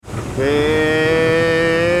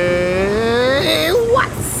Hey,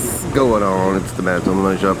 what's going on? It's the Manitoba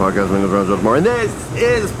Money Shot Podcast. My name is Ron Moore, and this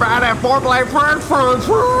is Friday Foreplay.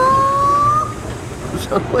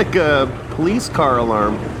 Sounds like a police car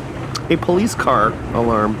alarm. A police car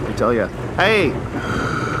alarm, I tell ya. Hey,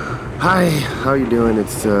 hi, how you doing?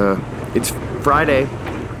 It's Friday.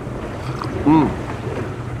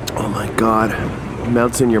 Oh my God,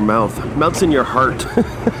 melts in your mouth, melts in your heart.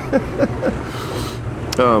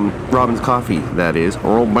 Robin's coffee, that is.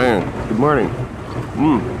 Oh man, good morning.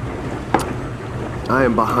 I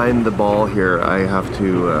am behind the ball here. I have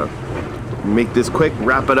to make this quick,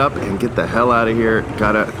 wrap it up, and get the hell out of here.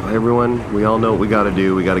 Everyone, we all know what we gotta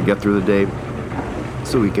do. We gotta get through the day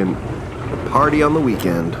so we can party on the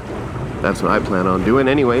weekend. That's what I plan on doing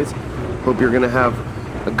anyways. Hope you're gonna have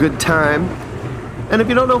a good time. And if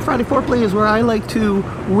you don't know, Friday Foreplay is where I like to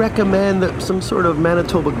recommend some sort of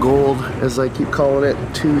Manitoba gold, as I keep calling it,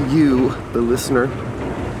 to you, the listener.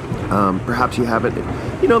 Perhaps you haven't.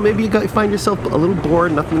 You know, maybe you find yourself a little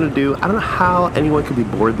bored, nothing to do. I don't know how anyone could be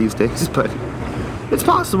bored these days, but it's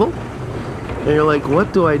possible. And you're like,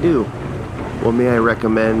 what do I do? Well, may I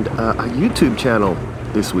recommend a YouTube channel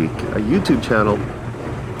this week. A YouTube channel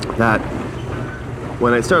that,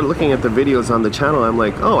 when I started looking at the videos on the channel, I'm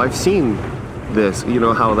like, oh, I've seen this. You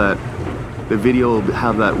know how that the video will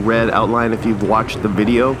have that red outline if you've watched the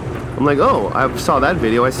video? I'm like, oh, I saw that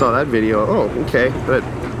video. Oh, okay. But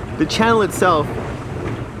the channel itself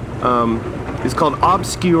is called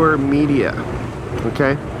Obscure Media.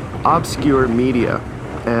 Okay? Obscure Media.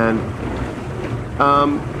 And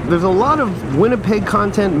there's a lot of Winnipeg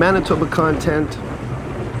content, Manitoba content,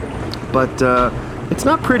 but it's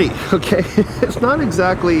not pretty, okay? It's not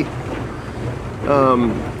exactly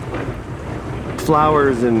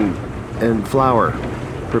flowers and flour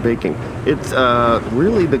for baking. It's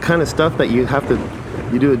really the kind of stuff that you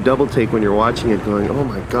do a double take when you're watching it, going, oh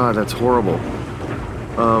my God, that's horrible.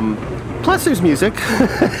 Plus there's music.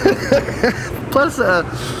 Plus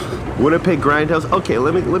Winnipeg Grindhouse. Okay,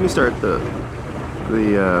 let me start at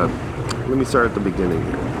the beginning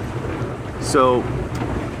here. So,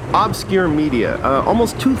 Obscure Media,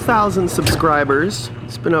 almost 2,000 subscribers.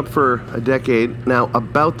 It's been up for a decade. Now,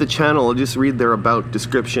 about the channel, I'll just read their about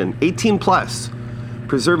description. 18 plus,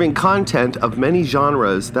 preserving content of many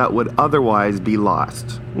genres that would otherwise be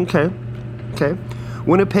lost. Okay.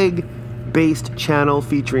 Winnipeg-based channel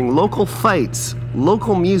featuring local fights,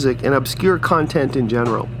 local music, and obscure content in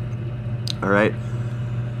general. All right.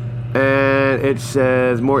 And it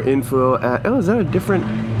says more info at, is that a different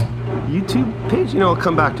YouTube page? You know, I'll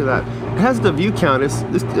come back to that. It has the view count.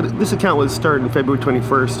 This account was started in February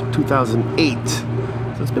 21st, 2008.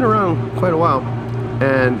 So it's been around quite a while.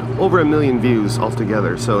 And over 1 million views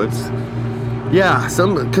altogether. So it's, yeah,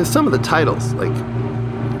 because some of the titles, like,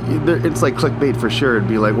 it's like clickbait for sure. It'd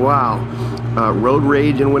be like, wow, road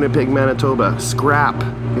rage in Winnipeg, Manitoba. Scrap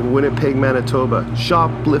in Winnipeg, Manitoba.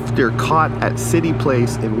 Shoplifter caught at City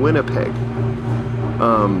Place in Winnipeg.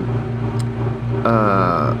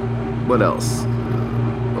 What else?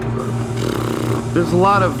 There's a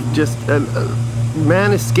lot of just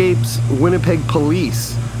man escapes Winnipeg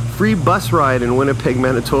police. Free bus ride in Winnipeg,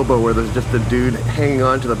 Manitoba, where there's just a dude hanging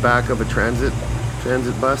on to the back of a transit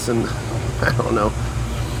bus, and I don't know.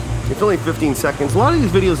 It's only 15 seconds. A lot of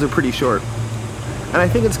these videos are pretty short, and I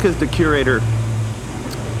think it's because the curator.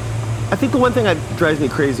 I think the one thing that drives me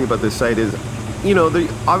crazy about this site is, you know, they're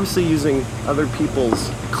obviously using other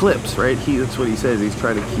people's clips, right? That's what he says. He's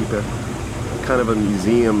trying to keep a kind of a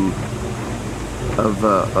museum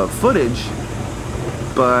of footage,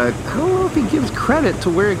 but I don't know if he gives credit to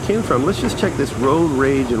where it came from. Let's just check this road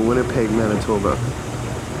rage in Winnipeg, Manitoba.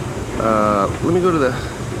 Let me go to the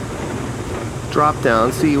drop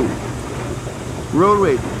down, see road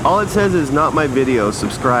rage. All it says is not my video,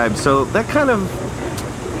 subscribe. So that kind of,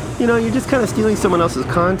 you know, you're just kind of stealing someone else's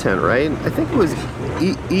content, right? I think it was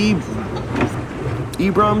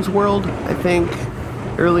Ebrom's World, I think,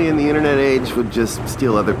 early in the internet age, would just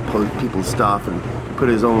steal other people's stuff and put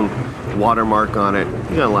his own watermark on it.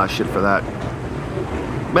 He got a lot of shit for that.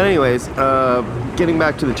 But anyways, getting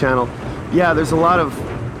back to the channel, yeah, there's a lot of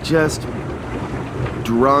just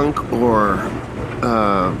drunk or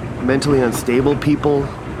mentally unstable people,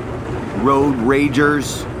 road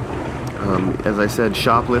ragers, as I said,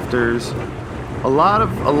 shoplifters, a lot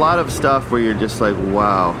of stuff where you're just like,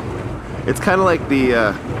 wow. It's kind of like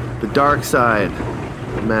the dark side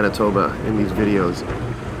of Manitoba in these videos.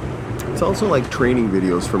 It's also like training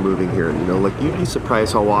videos for moving here. You know, like, you'd be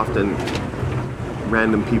surprised how often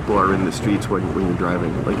random people are in the streets when you're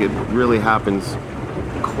driving. Like, it really happens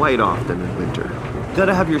quite often in winter.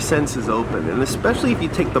 gotta have your senses open, and especially if you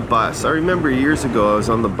take the bus. I remember years ago I was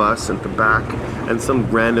on the bus at the back, and some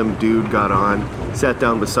random dude got on, sat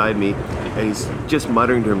down beside me, and he's just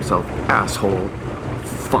muttering to himself, "Asshole,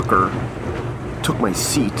 fucker," took my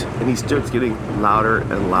seat, and he starts getting louder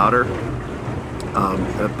and louder.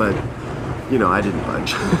 But you know, I didn't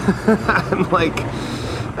budge. I'm like,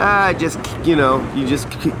 just, you know, you just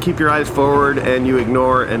keep your eyes forward and you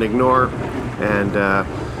ignore and ignore. And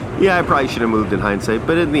yeah, I probably should have moved in hindsight,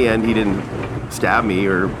 but in the end, he didn't stab me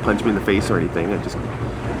or punch me in the face or anything. I just,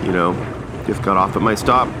 you know, just got off at my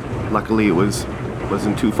stop. Luckily,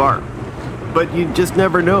 wasn't too far. But you just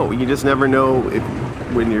never know. You just never know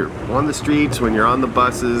when you're on the streets, when you're on the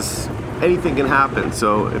buses, anything can happen.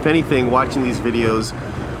 So if anything, watching these videos,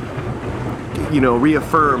 you know,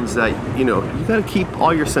 reaffirms that, you know, you got to keep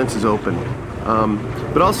all your senses open.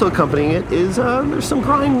 But also accompanying it is there's some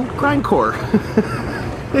grindcore.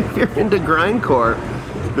 If you're into grindcore,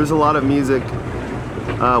 there's a lot of music.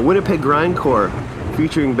 Winnipeg grindcore,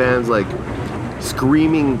 featuring bands like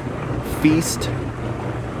Screaming Feast,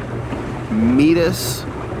 Meatus,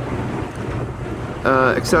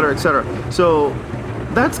 etc., etc. So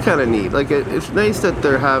that's kind of neat. Like it's nice that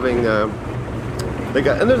they're having.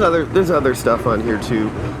 And there's other stuff on here too.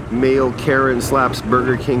 Male Karen slaps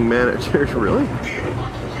Burger King manager. Really?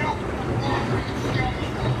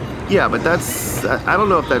 Yeah, but that's, I don't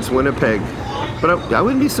know if that's Winnipeg, but I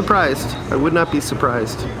wouldn't be surprised. I would not be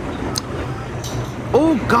surprised.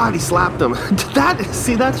 Oh God, he slapped him.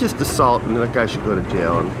 That's just assault, and that guy should go to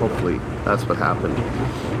jail, and hopefully that's what happened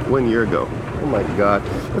 1 year ago. Oh my God,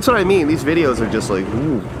 that's what I mean. These videos are just like,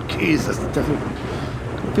 ooh, Jesus, it doesn't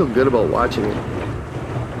feel good about watching it.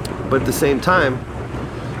 But at the same time,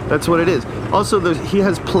 that's what it is. Also, he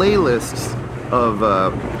has playlists of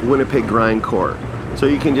Winnipeg grindcore. So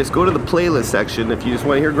you can just go to the playlist section. If you just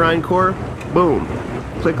want to hear grindcore, boom,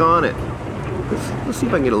 click on it. Let's see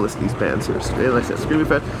if I can get a list of these bands here. Like I said, Screaming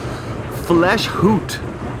Fat, Flesh Hoot,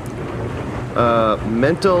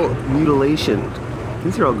 Mental Mutilation.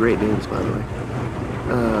 These are all great names, by the way.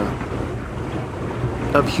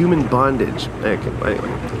 Of Human Bondage. Okay, anyway,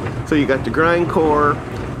 so you got the grindcore.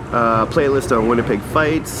 Playlist on Winnipeg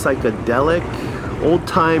Fights, Psychedelic, Old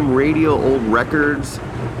Time Radio, Old Records,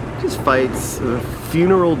 just fights,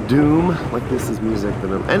 Funeral Doom, like this is music,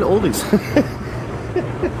 and oldies.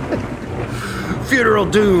 Funeral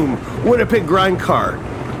Doom, Winnipeg Grindcore,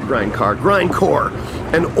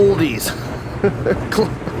 and oldies.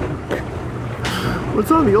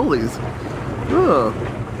 What's on the oldies? Oh,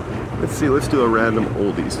 let's see, let's do a random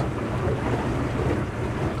oldies.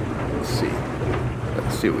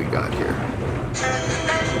 Let's see what we got here.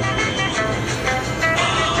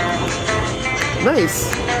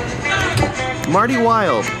 Nice. Marty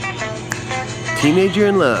Wilde, Teenager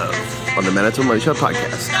in Love, on the Manitoba Money Shot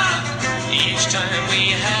podcast. Each time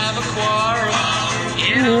we have a quarrel,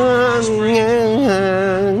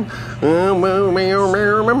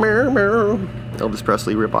 Elvis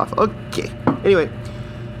Presley ripoff. Okay. Anyway.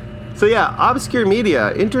 So yeah, Obscure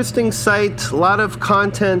Media, interesting site, a lot of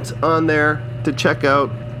content on there to check out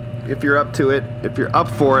if you're up to it, if you're up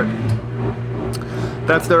for it.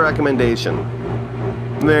 That's their recommendation.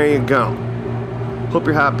 There you go. Hope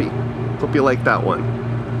you're happy. Hope you like that one.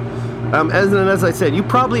 As I said, you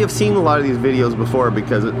probably have seen a lot of these videos before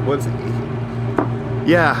because it's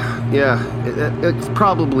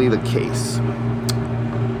probably the case.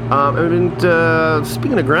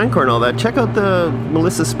 Speaking of grindcore and all that, check out the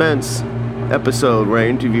Melissa Spence episode where I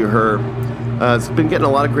interview her. It's been getting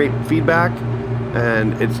a lot of great feedback,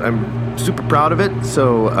 and I'm super proud of it.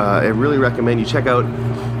 So I really recommend you check out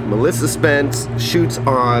Melissa Spence shoots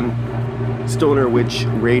on Stoner Witch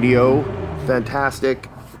Radio. Fantastic.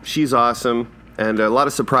 She's awesome, and a lot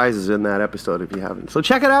of surprises in that episode if you haven't. So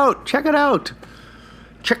check it out. Check it out.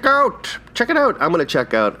 I'm gonna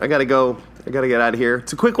check out. I gotta go. I gotta get out of here.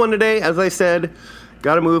 It's a quick one today, as I said.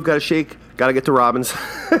 Gotta move, gotta shake, gotta get to Robbins.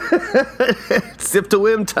 Sip to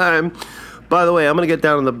Wim time. By the way, I'm gonna get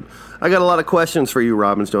down on I got a lot of questions for you,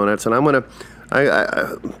 Robbins Donuts, and I'm gonna.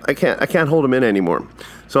 I can't hold them in anymore.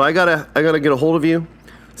 So I gotta get a hold of you.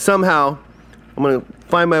 Somehow, I'm gonna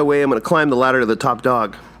find my way. I'm gonna climb the ladder to the top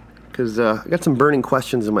dog, because I got some burning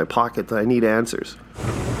questions in my pocket that I need answers.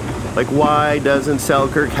 Like, why doesn't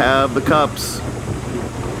Selkirk have the cups?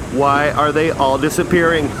 Why are they all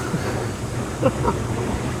disappearing?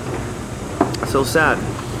 So sad.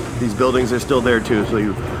 These buildings are still there too, so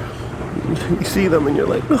you see them and you're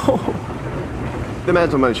like, no. The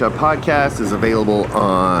Manitoba Money Shot podcast is available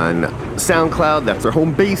on SoundCloud, that's their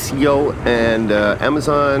home base, and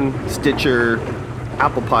Amazon, Stitcher,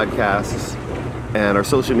 Apple Podcasts, And our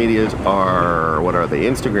social medias are, what are they?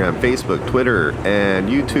 Instagram, Facebook, Twitter, and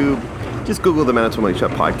YouTube. Just Google the Manitoba Money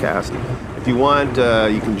Shot podcast. If you want,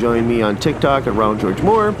 you can join me on TikTok at Ronald George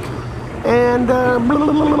Moore. And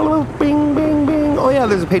bing, bing, bing. Oh yeah,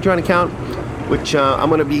 there's a Patreon account, which I'm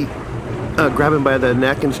going to be grabbing by the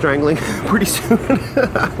neck and strangling pretty soon.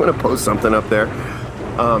 I'm going to post something up there.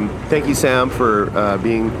 Thank you, Sam, for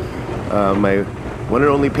being my one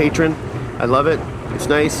and only patron. I love it. It's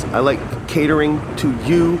nice. I like catering to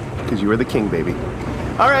you because you are the king, baby.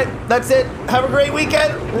 All right, that's it. Have a great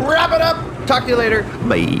weekend. Wrap it up. Talk to you later.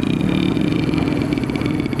 Bye.